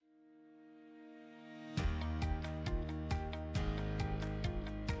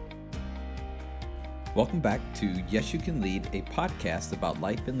Welcome back to Yes You Can Lead, a podcast about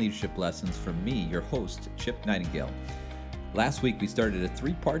life and leadership lessons from me, your host, Chip Nightingale. Last week, we started a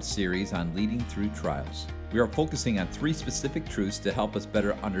three-part series on leading through trials. We are focusing on three specific truths to help us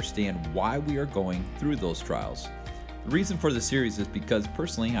better understand why we are going through those trials. The reason for the series is because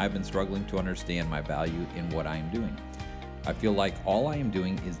personally, I've been struggling to understand my value in what I am doing. I feel like all I am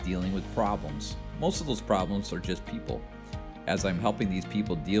doing is dealing with problems. Most of those problems are just people. As I'm helping these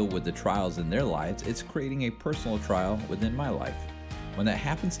people deal with the trials in their lives, it's creating a personal trial within my life. When that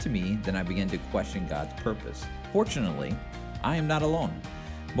happens to me, then I begin to question God's purpose. Fortunately, I am not alone.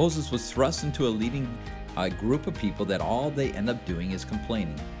 Moses was thrust into leading a group of people that all they end up doing is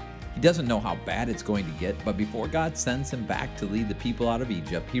complaining. He doesn't know how bad it's going to get, but before God sends him back to lead the people out of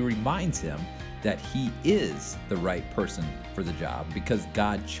Egypt, he reminds him that he is the right person for the job because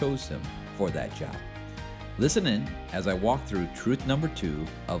God chose him for that job. Listen in as I walk through truth number 2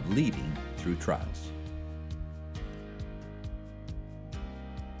 of leading through trials.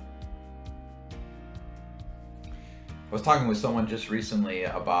 I was talking with someone just recently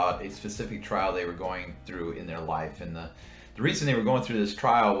about a specific trial they were going through in their life. And the reason they were going through this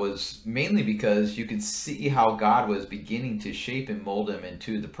trial was mainly because you could see how God was beginning to shape and mold him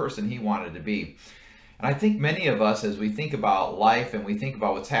into the person he wanted to be. And I think many of us, as we think about life and we think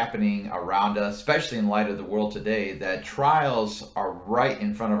about what's happening around us, especially in light of the world today, that trials are right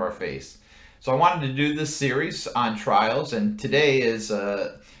in front of our face. So I wanted to do this series on trials, and today is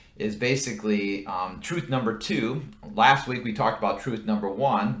basically truth number 2. Last week we talked about truth number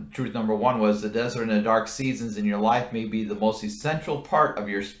 1. Truth number 1 was the desert and the dark seasons in your life may be the most essential part of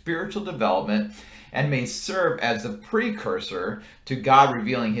your spiritual development and may serve as the precursor to God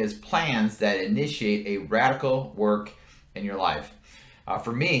revealing his plans that initiate a radical work in your life.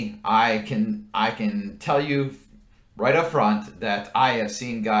 For me, I can tell you right up front that I have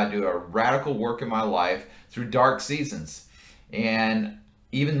seen God do a radical work in my life through dark seasons. And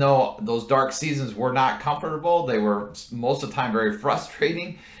even though those dark seasons were not comfortable, they were most of the time very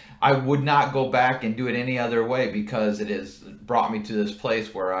frustrating, I would not go back and do it any other way because it has brought me to this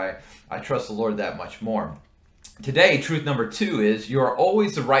place where I trust the Lord that much more. Today, truth number 2 is you are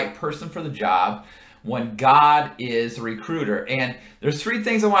always the right person for the job when God is a recruiter. And there's 3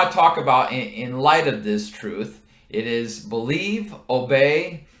 things I want to talk about in light of this truth. It is believe,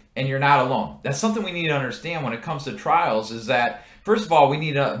 obey, and you're not alone. That's something we need to understand when it comes to trials is that, first of all, we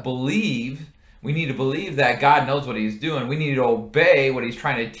need to believe. We need to believe that God knows what he's doing. We need to obey what he's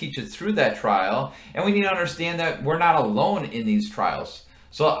trying to teach us through that trial. And we need to understand that we're not alone in these trials.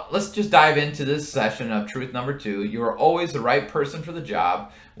 So let's just dive into this session of truth number 2. You are always the right person for the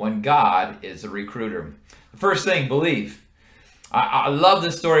job when God is a recruiter. The first thing, believe. I love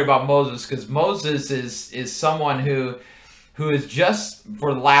this story about Moses because Moses is someone who is just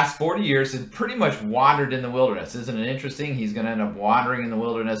for the last 40 years has pretty much wandered in the wilderness. Isn't it interesting? He's going to end up wandering in the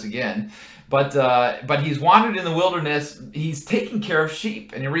wilderness again. But he's wandered in the wilderness. He's taking care of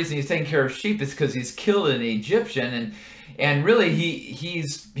sheep. And the reason he's taking care of sheep is because he's killed an Egyptian. And really,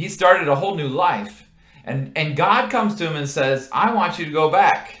 he started a whole new life. And God comes to him and says, I want you to go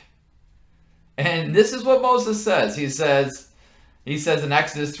back. And this is what Moses says. He says in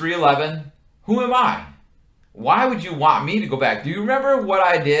Exodus 3:11, who am I? Why would you want me to go back? Do you remember what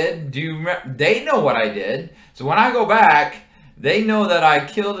I did? They know what I did. So when I go back, they know that I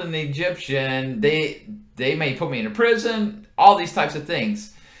killed an Egyptian. They may put me in a prison, all these types of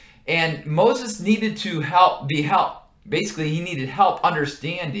things. And Moses needed to be helped. Basically, he needed help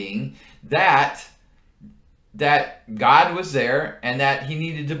understanding that God was there and that he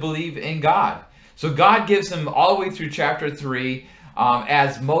needed to believe in God. So God gives him all the way through chapter 3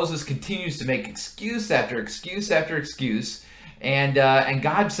 as Moses continues to make excuse after excuse after excuse. And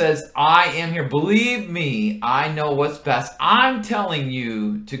God says, I am here. Believe me, I know what's best. I'm telling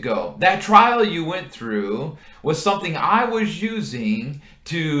you to go. That trial you went through was something I was using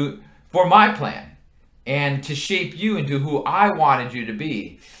for my plan and to shape you into who I wanted you to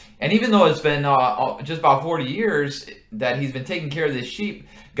be. And even though it's been just about 40 years that he's been taking care of this sheep,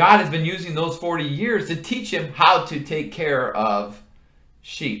 God has been using those 40 years to teach him how to take care of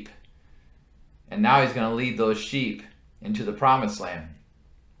sheep. And now he's going to lead those sheep into the promised land.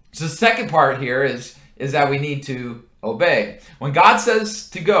 So the second part here is that we need to obey. When God says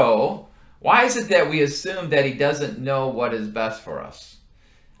to go, why is it that we assume that he doesn't know what is best for us?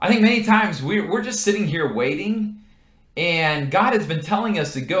 I think many times we're just sitting here waiting, and God has been telling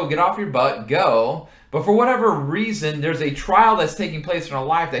us to go, get off your butt, go. But for whatever reason, there's a trial that's taking place in our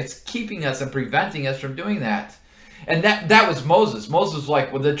life that's keeping us and preventing us from doing that. And that was Moses. Moses was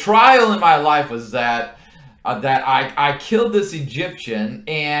like, well, the trial in my life was that I killed this Egyptian,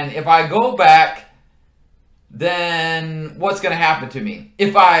 and if I go back, then what's going to happen to me?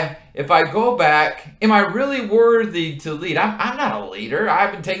 If I go back, am I really worthy to lead? I'm not a leader.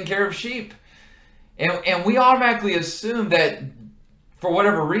 I've been taking care of sheep. And we automatically assume that for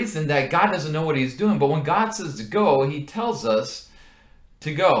whatever reason that God doesn't know what he's doing. But when God says to go, he tells us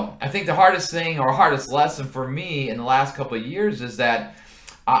to go. I think the hardest thing or hardest lesson for me in the last couple of years is that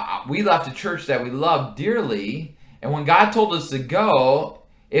we left a church that we loved dearly. And when God told us to go,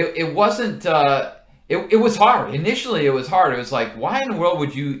 it wasn't... It was hard. Initially, it was hard. It was like, why in the world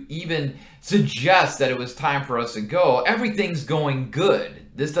would you even suggest that it was time for us to go? Everything's going good.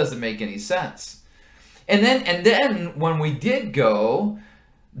 This doesn't make any sense. And then when we did go,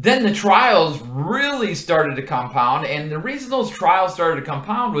 then the trials really started to compound. And the reason those trials started to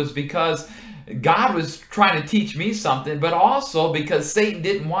compound was because God was trying to teach me something, but also because Satan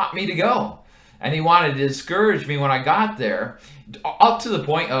didn't want me to go. And he wanted to discourage me when I got there, up to the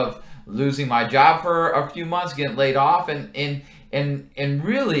point of losing my job for a few months, getting laid off, and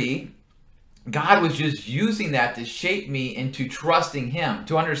really, God was just using that to shape me into trusting him,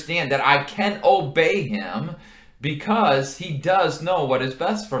 to understand that I can obey him because he does know what is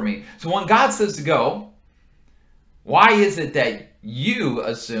best for me. So when God says to go, why is it that you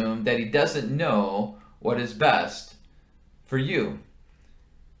assume that he doesn't know what is best for you?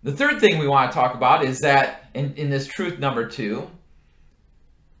 The third thing we want to talk about is that in this truth number 2,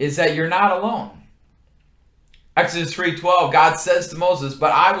 is that you're not alone. Exodus 3:12, God says to Moses,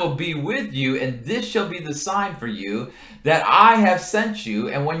 "But I will be with you, and this shall be the sign for you that I have sent you.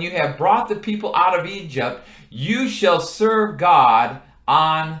 And when you have brought the people out of Egypt, you shall serve God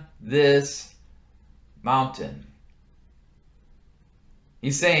on this mountain."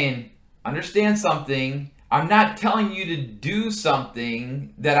 He's saying, understand something. I'm not telling you to do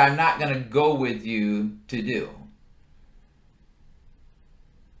something that I'm not going to go with you to do.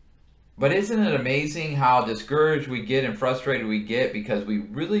 But isn't it amazing how discouraged we get and frustrated we get because we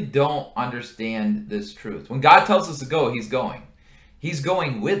really don't understand this truth? When God tells us to go, he's going. He's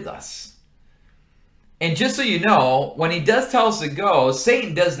going with us. And just so you know, when he does tell us to go,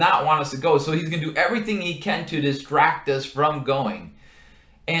 Satan does not want us to go. So he's going to do everything he can to distract us from going.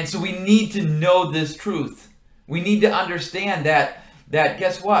 And so we need to know this truth. We need to understand that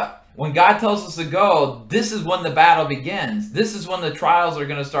guess what? When God tells us to go, this is when the battle begins. This is when the trials are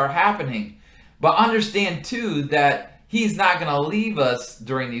going to start happening. But understand too that he's not going to leave us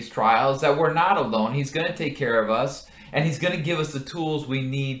during these trials, that we're not alone. He's going to take care of us, and he's going to give us the tools we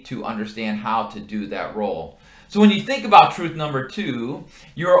need to understand how to do that role. So when you think about truth number 2,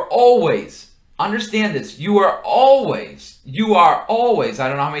 you're always, understand this, you are always, I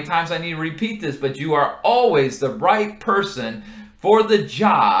don't know how many times I need to repeat this, but you are always the right person for the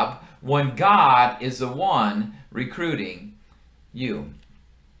job when God is the one recruiting you.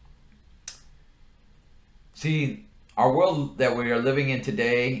 See, our world that we are living in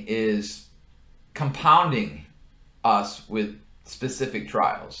today is compounding us with specific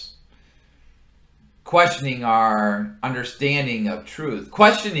trials, questioning our understanding of truth,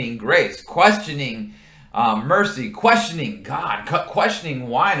 questioning grace, questioning mercy, questioning God, questioning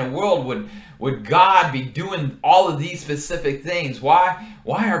why in the world would God be doing all of these specific things? Why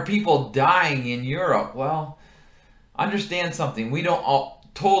are people dying in Europe? Well, understand something. We don't all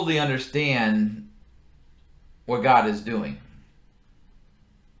totally understand what God is doing.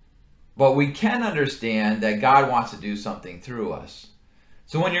 But we can understand that God wants to do something through us.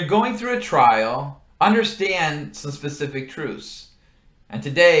 So when you're going through a trial, understand some specific truths. And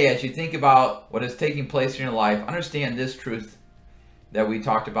today, as you think about what is taking place in your life, understand this truth that we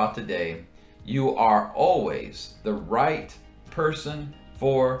talked about today. You are always the right person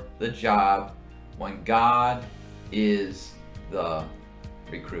for the job when God is the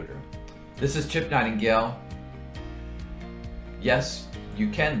recruiter. This is Chip Nightingale. Yes, you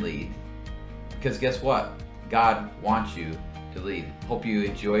can lead, because guess what? God wants you to lead. Hope you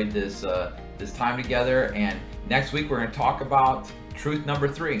enjoyed this time together, and next week we're going to talk about truth number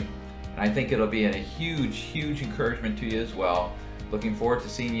 3. And I think it'll be a huge encouragement to you as well. Looking forward to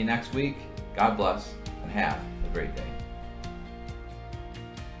seeing you next week. God bless and have a great day.